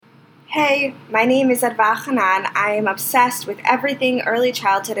Hey, my name is Adva Hanan. I am obsessed with everything early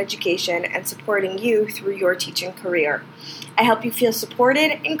childhood education and supporting you through your teaching career. I help you feel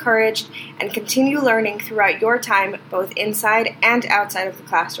supported, encouraged, and continue learning throughout your time, both inside and outside of the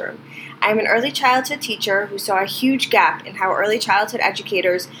classroom. I am an early childhood teacher who saw a huge gap in how early childhood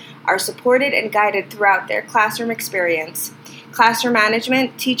educators are supported and guided throughout their classroom experience. Classroom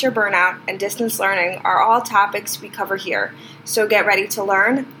management, teacher burnout, and distance learning are all topics we cover here. So get ready to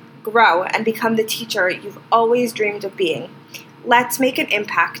learn, grow, and become the teacher you've always dreamed of being. Let's make an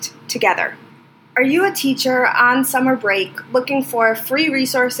impact together. Are you a teacher on summer break looking for free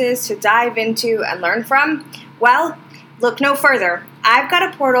resources to dive into and learn from? Well, look no further. I've got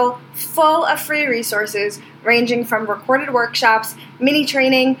a portal full of free resources ranging from recorded workshops, mini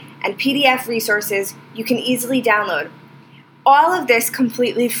training, and PDF resources you can easily download. All of this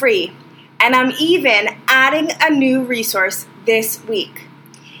completely free. And I'm even adding a new resource this week.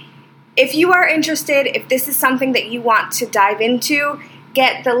 If you are interested, if this is something that you want to dive into,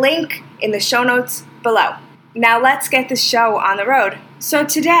 get the link in the show notes below. Now let's get this show on the road. So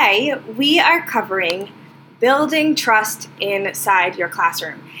today we are covering building trust inside your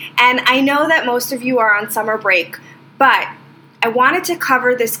classroom. And I know that most of you are on summer break, but I wanted to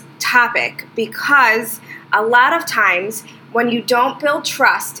cover this topic because a lot of times when you don't build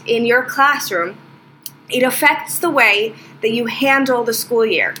trust in your classroom, it affects the way that you handle the school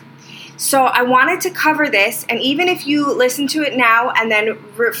year. So I wanted to cover this, and even if you listen to it now and then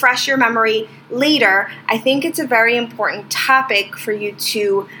refresh your memory later, I think it's a very important topic for you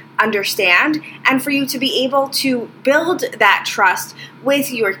to understand and for you to be able to build that trust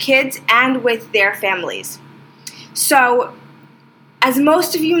with your kids and with their families. So, as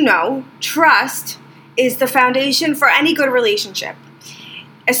most of you know, trust is the foundation for any good relationship,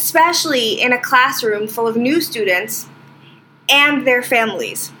 especially in a classroom full of new students and their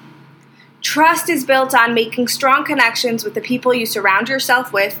families. Trust is built on making strong connections with the people you surround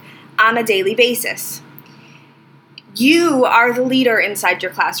yourself with on a daily basis. You are the leader inside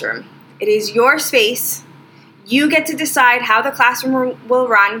your classroom. It is your space. You get to decide how the classroom will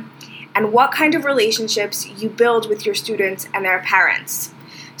run and what kind of relationships you build with your students and their parents.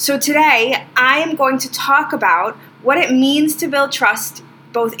 So today, I am going to talk about what it means to build trust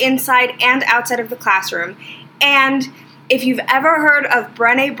both inside and outside of the classroom. And if you've ever heard of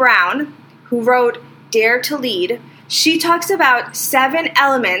Brené Brown, who wrote Dare to Lead, she talks about 7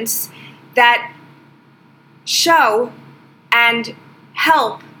 elements that show and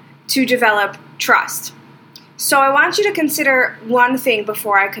help to develop trust. So I want you to consider one thing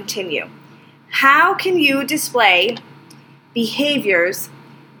before I continue. How can you display behaviors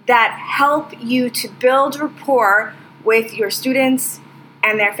that help you to build rapport with your students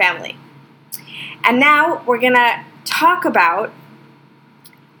and their family? And now we're going to talk about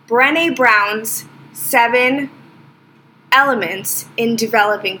Brené Brown's 7 elements in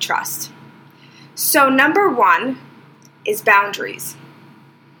developing trust. So number 1 is boundaries.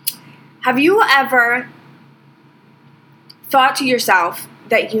 Have you ever thought to yourself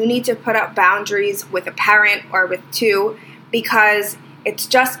that you need to put up boundaries with a parent or with 2 because it's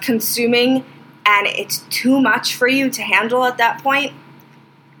just consuming and it's too much for you to handle at that point?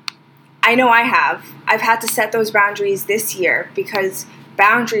 I know I have. I've had to set those boundaries this year because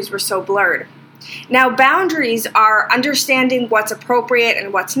boundaries were so blurred. Now, boundaries are understanding what's appropriate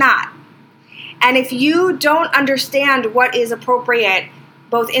and what's not. And if you don't understand what is appropriate,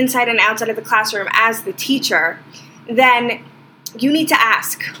 both inside and outside of the classroom as the teacher, then you need to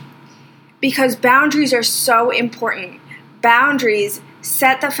ask. Because boundaries are so important. Boundaries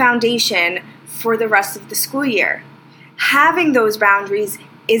set the foundation for the rest of the school year. Having those boundaries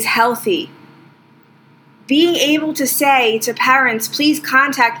is healthy. Being able to say to parents, please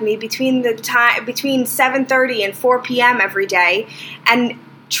contact me between 7:30 and 4 p.m. every day, and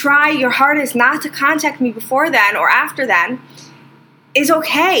try your hardest not to contact me before then or after then, is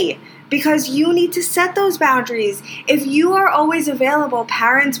okay, because you need to set those boundaries. If you are always available,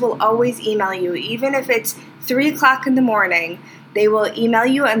 parents will always email you. Even if it's 3 o'clock in the morning, they will email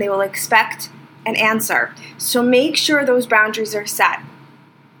you and they will expect an answer. So make sure those boundaries are set.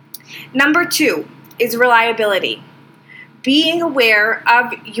 Number 2 is reliability. Being aware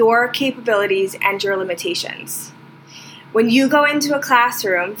of your capabilities and your limitations. When you go into a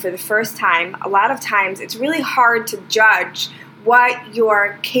classroom for the first time, a lot of times it's really hard to judge what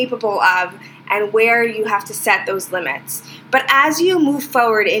you're capable of and where you have to set those limits. But as you move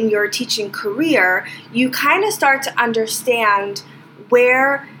forward in your teaching career, you kind of start to understand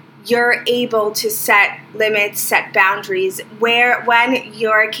where you're able to set limits, set boundaries, when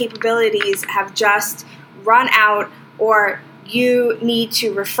your capabilities have just run out or you need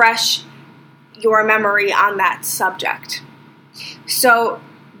to refresh your memory on that subject. So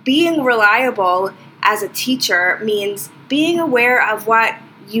being reliable as a teacher means being aware of what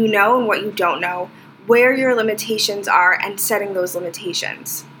you know and what you don't know, where your limitations are, and setting those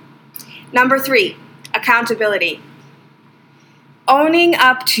limitations. Number 3, accountability. Owning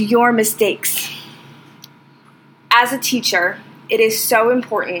up to your mistakes. As a teacher, it is so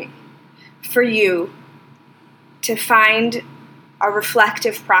important for you to find a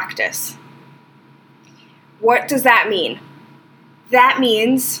reflective practice. What does that mean? That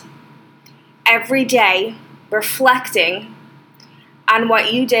means every day reflecting on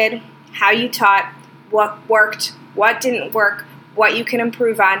what you did, how you taught, what worked, what didn't work, what you can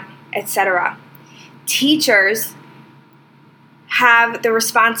improve on, etc. Teachers have the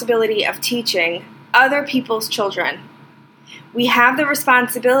responsibility of teaching other people's children. We have the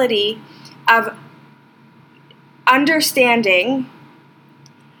responsibility of understanding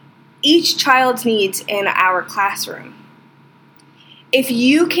each child's needs in our classroom. If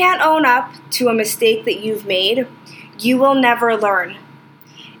you can't own up to a mistake that you've made, you will never learn.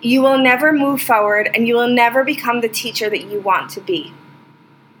 You will never move forward, and you will never become the teacher that you want to be.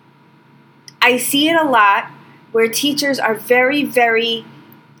 I see it a lot where teachers are very, very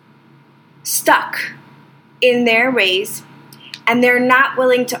stuck in their ways, and they're not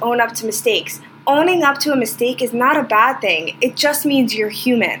willing to own up to mistakes. Owning up to a mistake is not a bad thing. It just means you're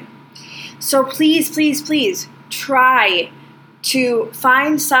human. So please, please, please try to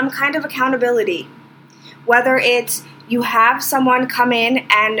find some kind of accountability. Whether it's you have someone come in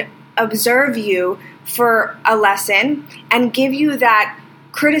and observe you for a lesson and give you that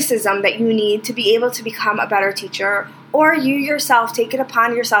criticism that you need to be able to become a better teacher, or you yourself take it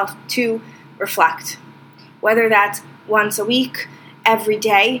upon yourself to reflect. Whether that's once a week, every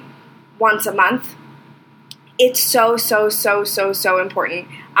day, once a month. It's so important.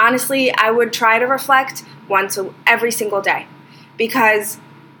 Honestly, I would try to reflect every single day, because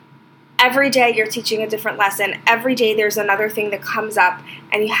every day you're teaching a different lesson. Every day there's another thing that comes up,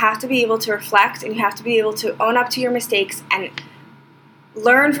 and you have to be able to reflect, and you have to be able to own up to your mistakes and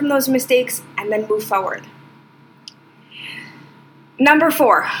learn from those mistakes and then move forward. Number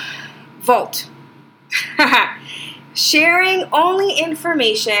 4, Volt. Sharing only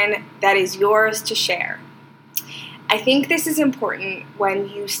information that is yours to share. I think this is important when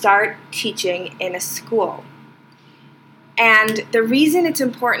you start teaching in a school. And the reason it's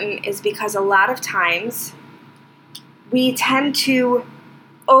important is because a lot of times we tend to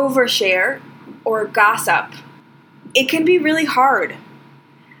overshare or gossip. It can be really hard.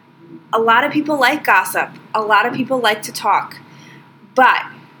 A lot of people like gossip. A lot of people like to talk. But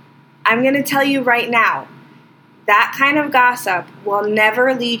I'm going to tell you right now, that kind of gossip will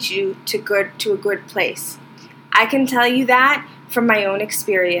never lead you to a good place. I can tell you that from my own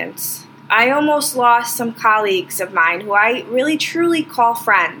experience. I almost lost some colleagues of mine who I really truly call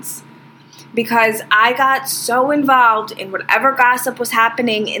friends, because I got so involved in whatever gossip was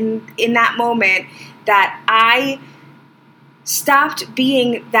happening in that moment that I stopped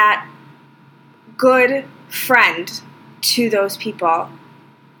being that good friend to those people.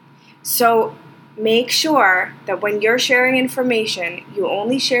 So make sure that when you're sharing information, you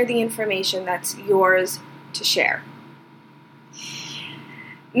only share the information that's yours to share.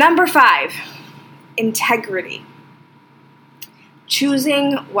 Number 5, integrity.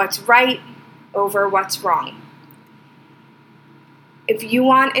 Choosing what's right over what's wrong. If you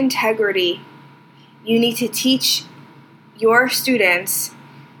want integrity, you need to teach your students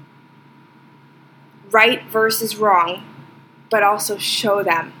right versus wrong, but also show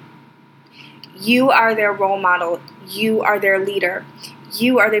them. You are their role model. You are their leader.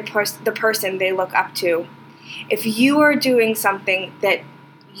 You are the person they look up to. If you are doing something that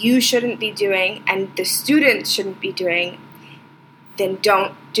you shouldn't be doing and the students shouldn't be doing, then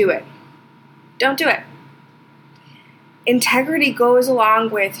don't do it. Don't do it. Integrity goes along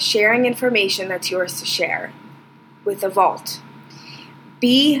with sharing information that's yours to share with a vault.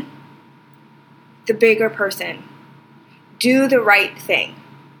 Be the bigger person. Do the right thing.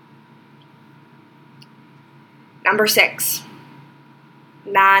 Number 6,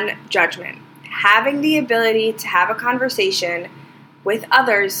 non-judgment. Having the ability to have a conversation with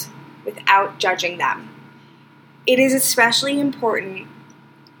others without judging them. It is especially important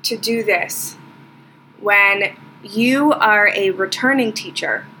to do this when you are a returning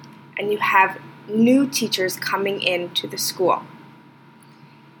teacher and you have new teachers coming into the school.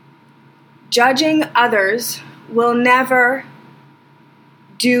 Judging others will never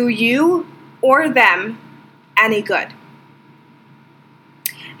do you or them any good.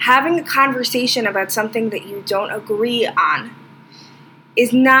 Having a conversation about something that you don't agree on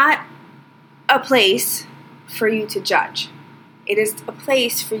is not a place for you to judge. It is a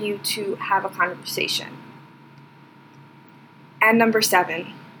place for you to have a conversation. And number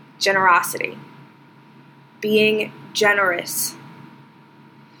 7, generosity. Being generous.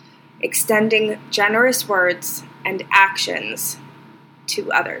 Extending generous words and actions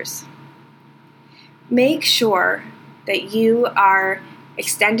to others. Make sure that you are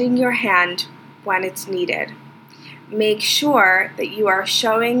extending your hand when it's needed. Make sure that you are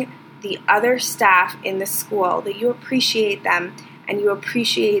showing the other staff in the school that you appreciate them and you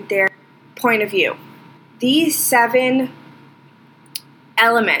appreciate their point of view. These 7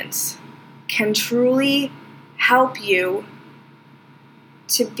 elements can truly help you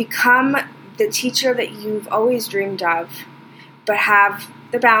to become the teacher that you've always dreamed of, but have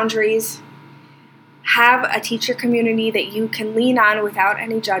the boundaries, have a teacher community that you can lean on without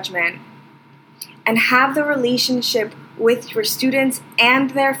any judgment, and have the relationship with your students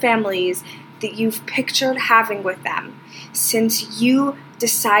and their families that you've pictured having with them since you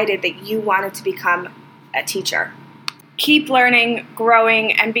decided that you wanted to become a teacher. Keep learning,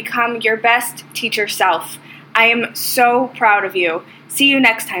 growing, and become your best teacher self. I am so proud of you. See you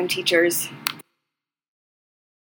next time, teachers.